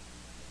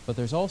 But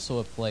there's also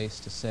a place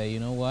to say, you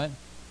know what,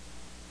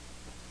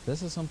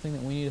 this is something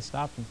that we need to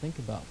stop and think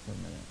about for a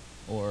minute,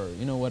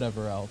 or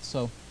whatever else.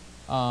 So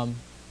I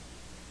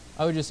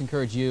would just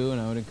encourage you,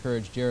 and I would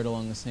encourage Jared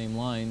along the same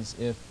lines,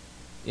 if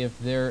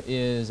there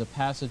is a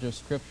passage of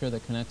Scripture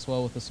that connects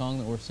well with the song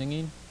that we're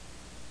singing,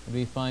 it'd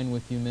be fine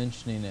with you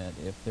mentioning it.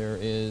 If there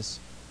is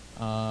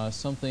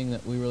something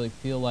that we really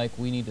feel like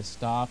we need to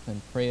stop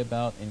and pray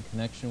about in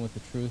connection with the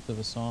truth of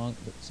a song,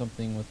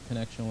 something with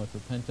connection with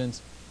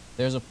repentance,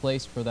 there's a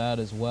place for that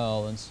as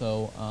well. And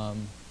so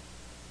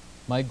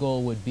my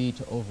goal would be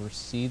to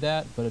oversee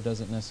that, but it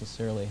doesn't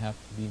necessarily have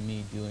to be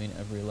me doing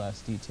every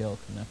last detail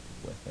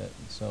connected with it.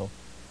 And so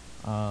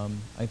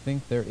I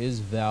think there is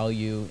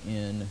value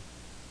in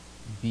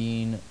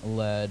being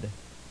led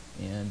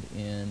and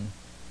in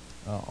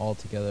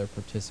altogether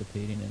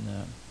participating in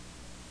that.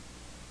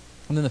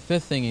 And then the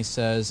fifth thing he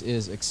says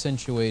is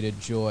accentuated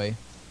joy,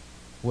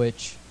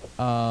 which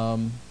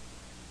the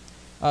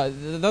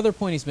other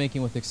point he's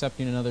making with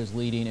accepting another's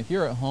leading, if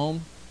you're at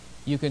home,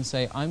 you can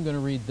say, I'm going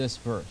to read this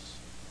verse.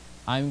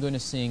 I'm going to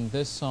sing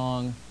this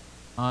song.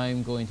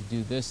 I'm going to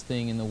do this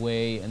thing in the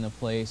way and the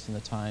place and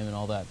the time and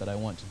all that I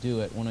want to do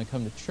it. When I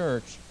come to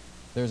church,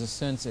 there's a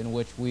sense in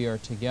which we are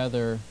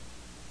together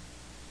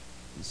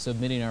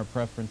submitting our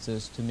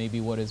preferences to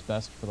maybe what is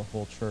best for the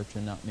whole church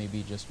and not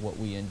maybe just what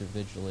we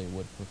individually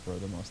would prefer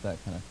the most,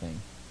 that kind of thing.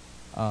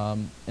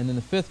 And then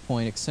the fifth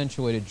point,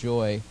 accentuated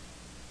joy.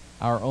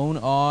 Our own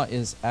awe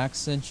is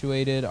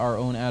accentuated, our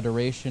own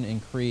adoration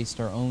increased,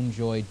 our own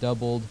joy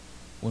doubled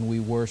when we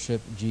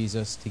worship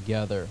Jesus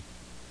together.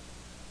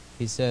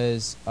 He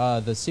says,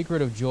 the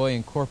secret of joy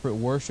in corporate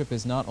worship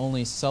is not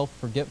only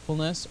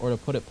self-forgetfulness, or to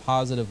put it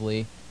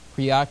positively,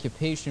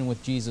 preoccupation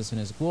with Jesus and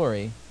His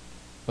glory,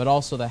 but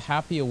also the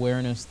happy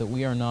awareness that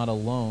we are not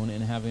alone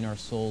in having our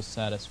souls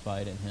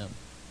satisfied in Him.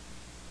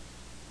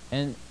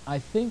 And I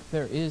think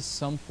there is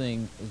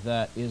something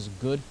that is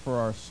good for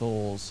our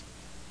souls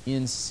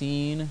in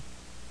seeing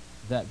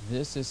that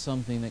this is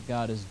something that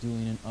God is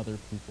doing in other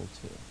people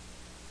too.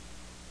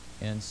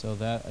 And so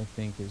that, I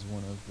think, is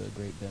one of the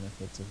great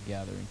benefits of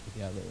gathering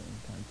together in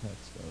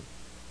context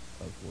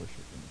of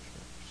worship in the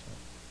church. So,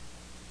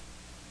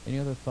 any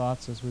other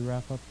thoughts as we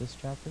wrap up this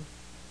chapter?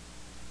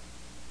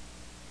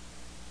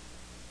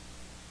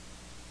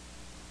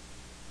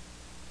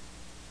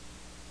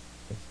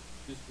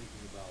 Just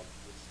thinking about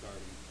the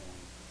starting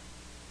point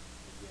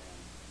again,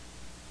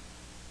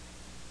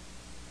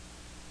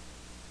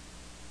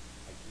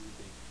 I do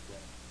think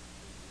that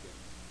we can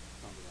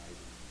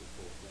summarize this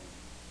whole thing.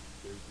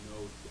 There's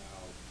no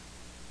doubt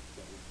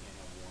that we can't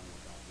have one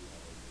without the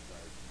other in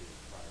regards to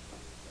prior to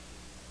the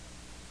second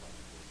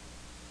worship.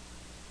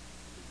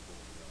 These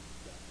both of them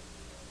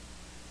definitely are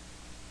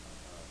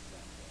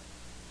essential.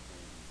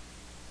 And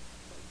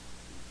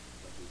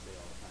like we say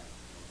all the time,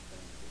 things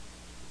that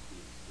the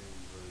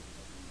extreme version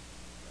of each,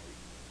 right?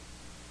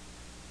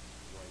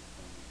 Right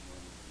from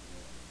moment to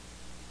moment.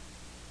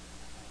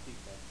 I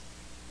think that's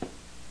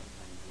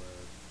sometimes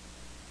where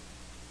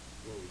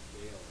we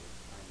fail is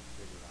trying to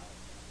figure out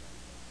that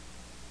right balance.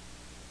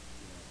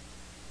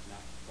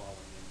 Not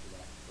falling into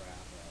that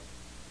trap of,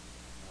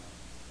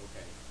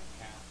 okay,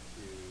 I have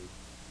to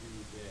do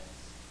this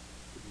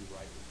to be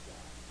right with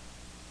God,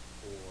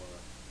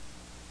 or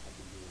I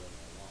can do whatever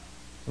I want.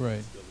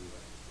 Right. Still be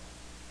right with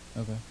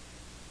God. Okay.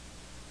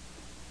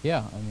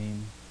 Yeah, I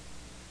mean,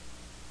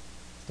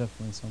 it's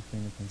definitely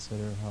something to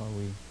consider. How are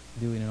we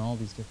doing in all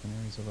these different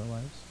areas of our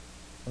lives?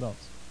 What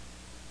else?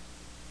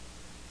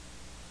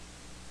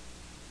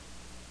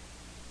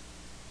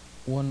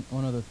 One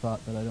other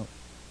thought that I'm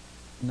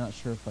not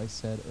sure if I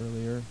said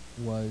earlier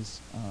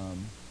was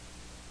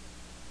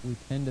we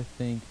tend to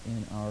think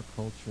in our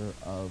culture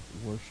of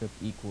worship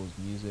equals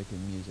music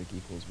and music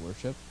equals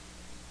worship.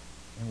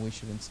 And we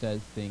should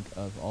instead think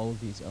of all of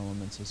these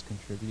elements as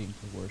contributing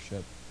to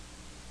worship.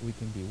 We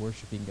can be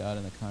worshiping God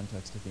in the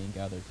context of being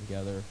gathered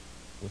together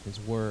with His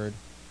Word,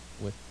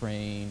 with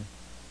praying,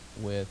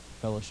 with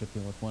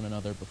fellowshipping with one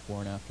another before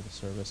and after the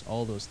service.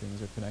 All those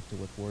things are connected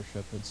with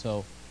worship. And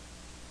so,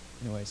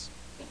 anyways,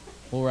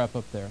 we'll wrap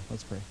up there.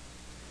 Let's pray.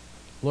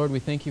 Lord, we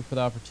thank You for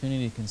the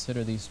opportunity to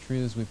consider these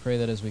truths. We pray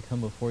that as we come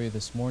before You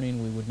this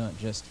morning, we would not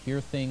just hear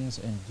things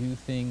and do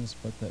things,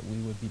 but that we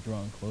would be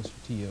drawn closer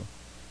to You.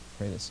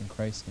 Pray this in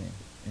Christ's name.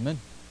 Amen.